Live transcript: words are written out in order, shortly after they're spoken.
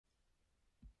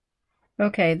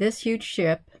Okay, this huge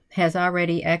ship has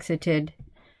already exited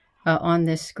on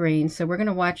this screen, so we're going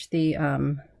to watch the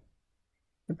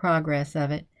progress of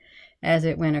it as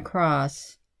it went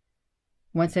across.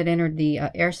 Once it entered the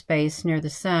airspace near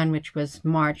the sun, which was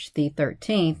March the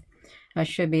 13th, I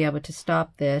should be able to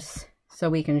stop this so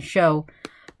we can show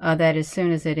that as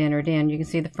soon as it entered in. You can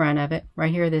see the front of it.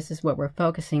 Right here, this is what we're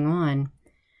focusing on.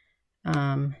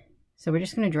 So we're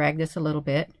just going to drag this a little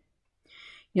bit.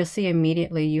 You'll see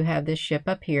immediately you have this ship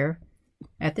up here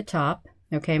at the top.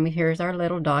 Okay, and here's our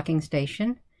little docking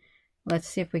station. Let's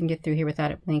see if we can get through here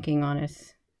without it blinking on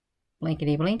us.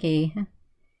 Blinkety blinky.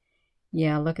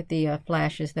 Yeah, look at the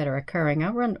flashes that are occurring.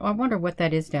 I wonder what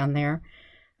that is down there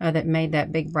that made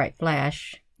that big bright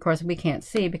flash. Of course, we can't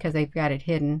see because they've got it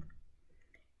hidden.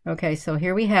 Okay, so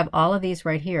here we have all of these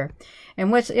right here.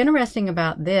 And what's interesting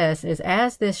about this is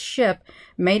as this ship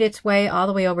made its way all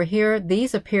the way over here,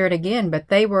 these appeared again, but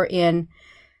they were in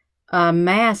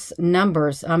mass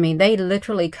numbers. I mean, they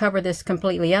literally cover this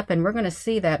completely up, and we're going to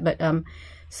see that. But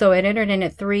so it entered in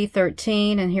at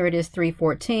 3:13, and here it is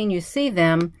 3:14. You see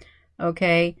them,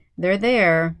 okay, they're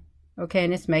there, okay,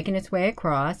 and it's making its way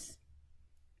across.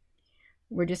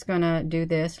 We're just going to do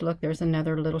this. Look, there's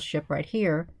another little ship right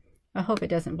here. I hope it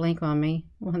doesn't blink on me.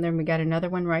 Well, and then we got another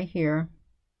one right here.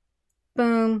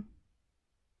 Boom.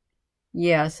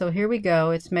 Yeah, so here we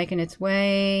go. It's making its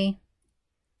way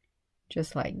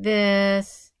just like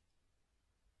this.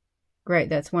 Great,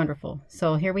 that's wonderful.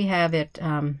 So here we have it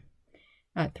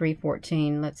at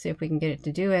 3:14. Let's see if we can get it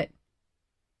to do it.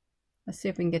 Let's see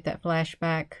if we can get that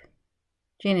flashback.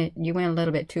 Gina, you went a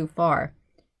little bit too far.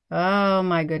 Oh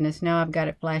my goodness, now I've got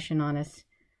it flashing on us.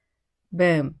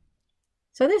 Boom.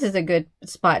 So this is a good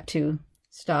spot to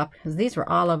stop because these were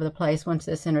all over the place once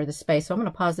this entered the space. So I'm going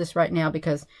to pause this right now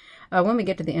because when we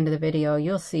get to the end of the video,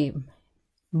 you'll see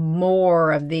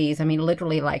more of these. I mean,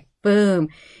 literally like boom,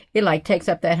 it like takes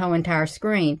up that whole entire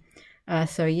screen.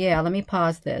 So yeah, let me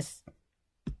pause this.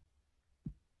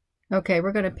 Okay,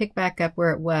 we're going to pick back up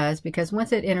where it was because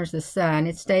once it enters the sun,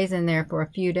 it stays in there for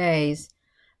a few days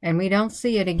and we don't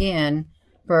see it again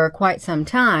for quite some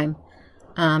time.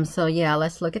 So yeah,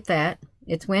 let's look at that.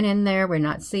 It's went in there. We're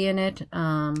not seeing it.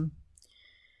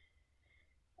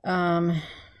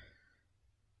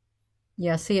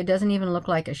 Yeah, see, it doesn't even look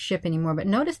like a ship anymore. But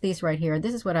notice these right here.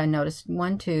 This is what I noticed.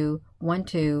 1, 2, 1,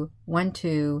 2, 1,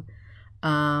 2,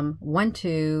 1,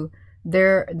 2.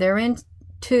 They're in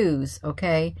twos,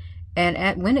 okay?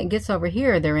 And when it gets over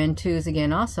here, they're in twos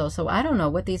again also. So I don't know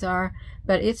what these are,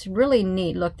 but it's really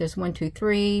neat. Look, there's 1, 2,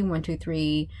 3, 1, 2,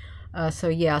 3. So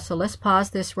yeah, so let's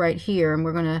pause this right here and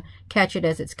we're going to catch it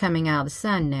as it's coming out of the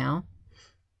sun now.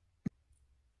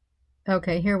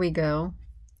 Okay, here we go.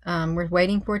 We're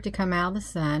waiting for it to come out of the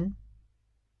sun.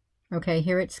 Okay,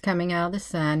 here it's coming out of the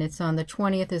sun. It's on the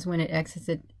 20th is when it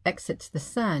exits the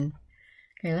sun.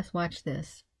 Okay, let's watch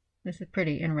this. This is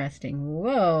pretty interesting.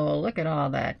 Whoa, look at all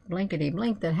that blinkety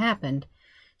blink that happened.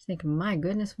 Just thinking, my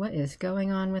goodness, what is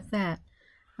going on with that?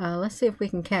 Let's see if we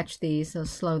can catch these. So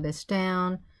slow this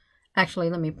down. Actually,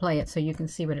 let me play it so you can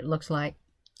see what it looks like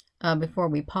before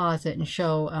we pause it and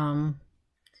show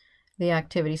the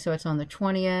activity. So it's on the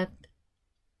 20th.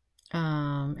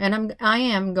 And I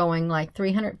am going like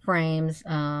 300 frames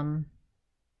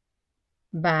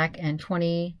back and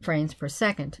 20 frames per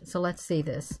second. So let's see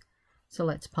this. So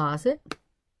let's pause it.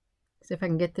 See if I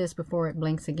can get this before it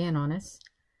blinks again on us.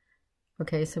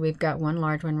 Okay, so we've got one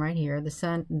large one right here.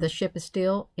 The ship is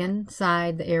still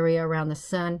inside the area around the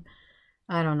sun.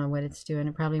 I don't know what it's doing.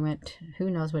 It probably went, who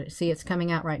knows what it, see, it's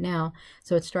coming out right now.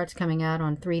 So it starts coming out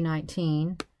on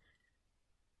 3:19.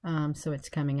 So it's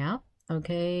coming out.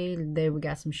 Okay, there we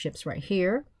got some ships right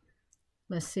here.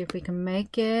 Let's see if we can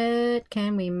make it.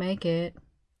 Can we make it?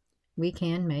 We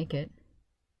can make it.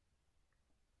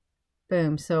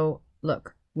 Boom. So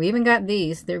look, we even got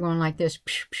these. They're going like this.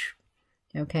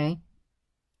 Okay.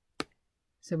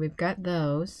 So we've got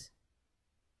those.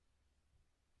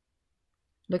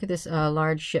 Look at this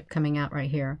large ship coming out right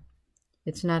here.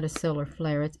 It's not a solar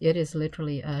flare. It is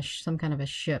literally some kind of a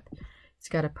ship. It's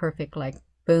got a perfect like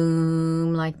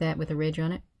boom like that with a ridge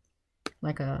on it.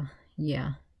 Like a,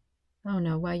 yeah. Oh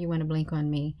no, why you want to blink on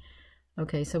me?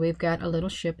 Okay, so we've got a little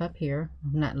ship up here.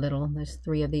 Not little, there's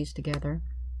 3 of these together.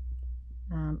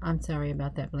 I'm sorry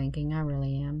about that blinking. I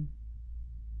really am.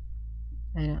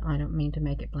 I don't mean to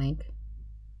make it blink.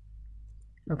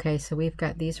 Okay, so we've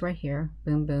got these right here.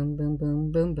 Boom, boom, boom,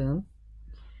 boom, boom, boom.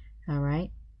 All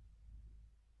right.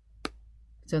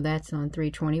 So that's on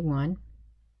 3:21.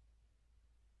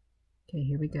 Okay,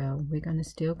 here we go. We're going to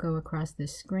still go across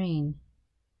this screen.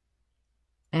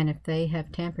 And if they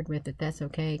have tampered with it, that's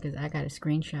okay, because I got a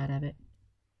screenshot of it.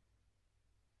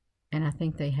 And I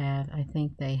think they have,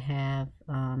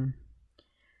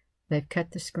 they've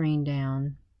cut the screen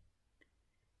down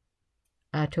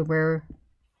to where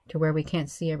we can't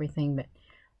see everything, but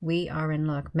we are in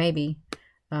luck. Maybe,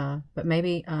 but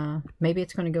maybe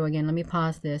it's going to go again. Let me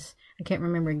pause this. I can't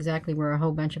remember exactly where a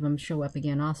whole bunch of them show up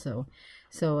again also.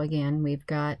 So again, we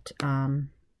got them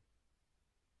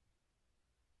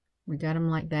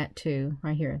like that too,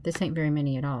 right here. This ain't very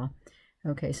many at all.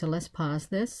 Okay, so let's pause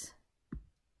this.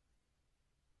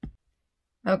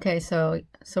 Okay, so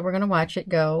we're going to watch it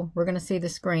go. We're going to see the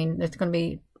screen. It's going to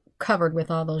be covered with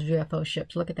all those UFO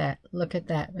ships. Look at that. Look at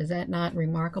that. Is that not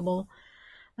remarkable?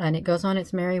 And it goes on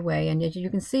its merry way. And as you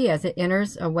can see, as it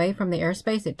enters away from the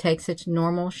airspace, it takes its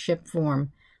normal ship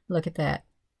form. Look at that.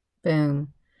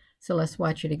 Boom. So let's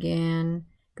watch it again.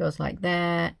 Goes like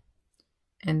that.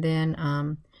 And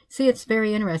then, see, it's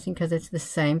very interesting because it's the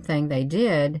same thing they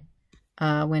did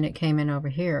when it came in over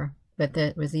here. But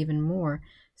that was even more.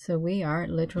 So we are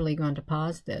literally going to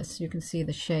pause this. You can see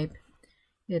the shape.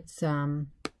 It's,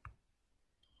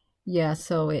 yeah,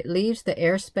 so it leaves the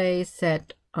airspace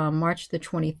at March the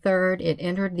 23rd. It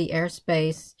entered the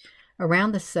airspace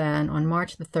around the sun on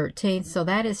March the 13th. So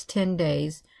that is 10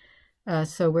 days.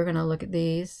 So we're going to look at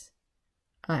these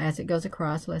as it goes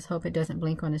across. Let's hope it doesn't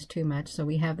blink on us too much. So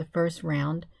we have the first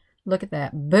round. Look at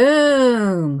that.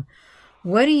 Boom!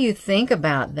 What do you think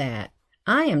about that?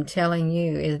 I am telling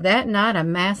you, is that not a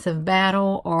massive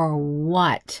battle or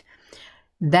what?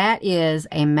 That is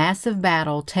a massive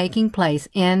battle taking place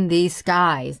in these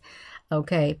skies.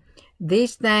 Okay,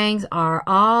 these things are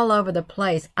all over the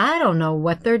place. I don't know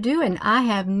what they're doing. I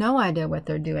have no idea what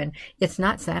they're doing. It's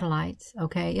not satellites,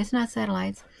 okay? It's not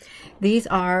satellites. These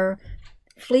are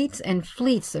fleets and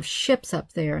fleets of ships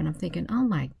up there. And I'm thinking, oh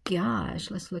my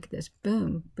gosh, let's look at this.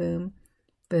 Boom, boom,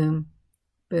 boom,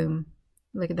 boom.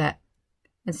 Look at that.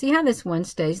 And see how this one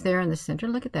stays there in the center?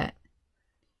 Look at that.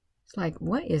 It's like,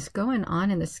 what is going on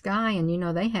in the sky? And you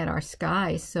know, they had our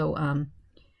sky so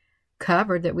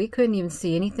covered that we couldn't even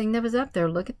see anything that was up there.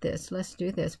 Look at this. Let's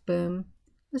do this. Boom.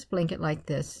 Let's blink it like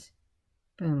this.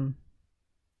 Boom.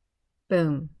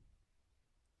 Boom.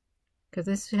 Because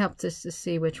this helps us to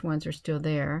see which ones are still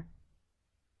there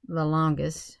the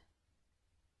longest.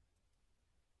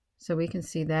 So we can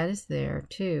see that is there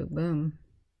too. Boom.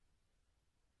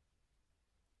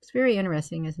 It's very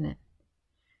interesting, isn't it?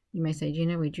 You may say,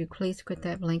 Gina, would you please quit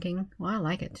that blinking? Well, I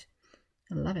like it.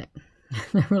 I love it.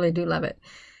 I really do love it.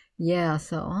 Yeah,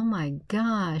 so, oh my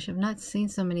gosh, I've not seen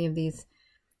so many of these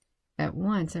at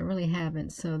once. I really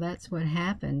haven't. So that's what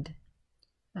happened.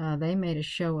 They made a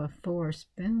show of force.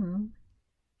 Boom.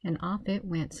 And off it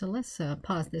went. So let's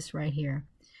pause this right here.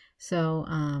 So,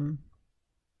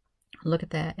 look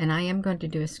at that. And I am going to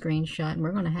do a screenshot. And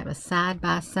we're going to have a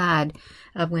side-by-side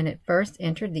of when it first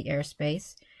entered the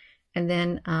airspace. And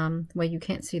then, well, you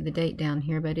can't see the date down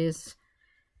here, but is,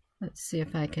 let's see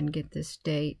if I can get this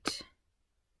date.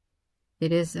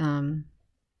 It is the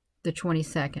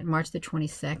 22nd, March the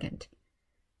 22nd.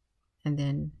 And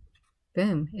then,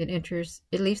 boom, it leaves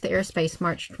the airspace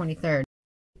March 23rd.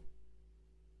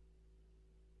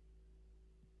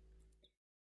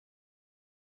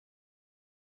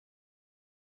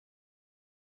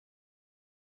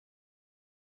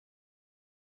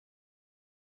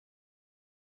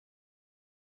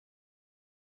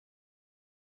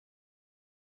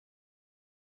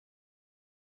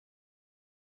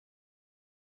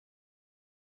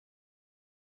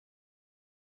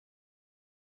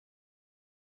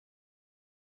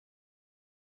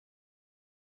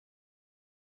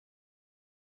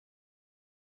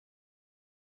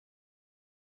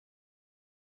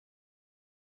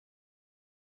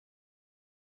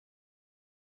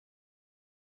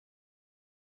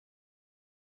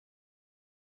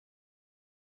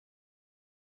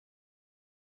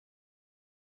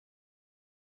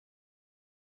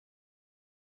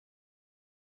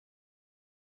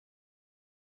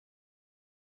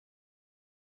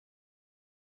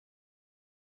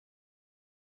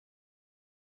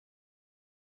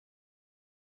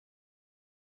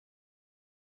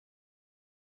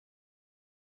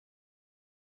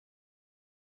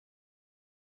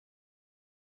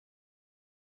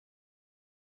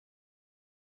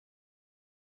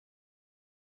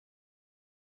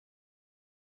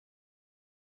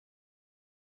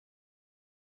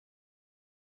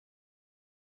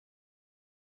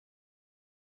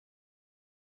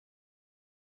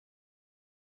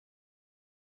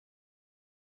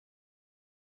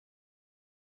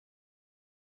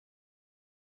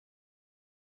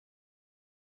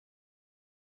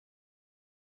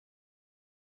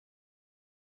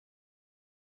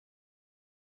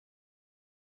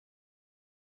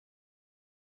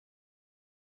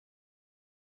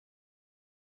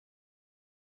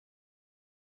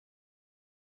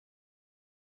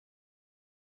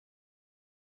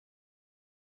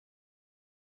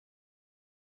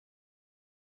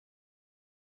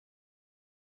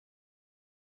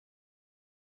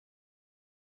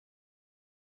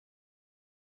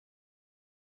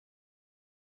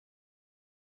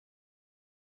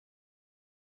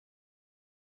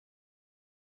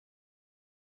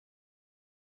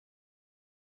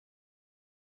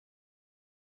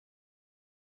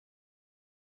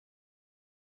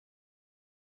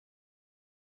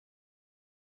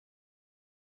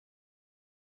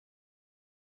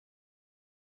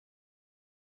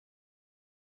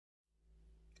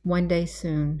 one day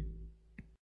soon.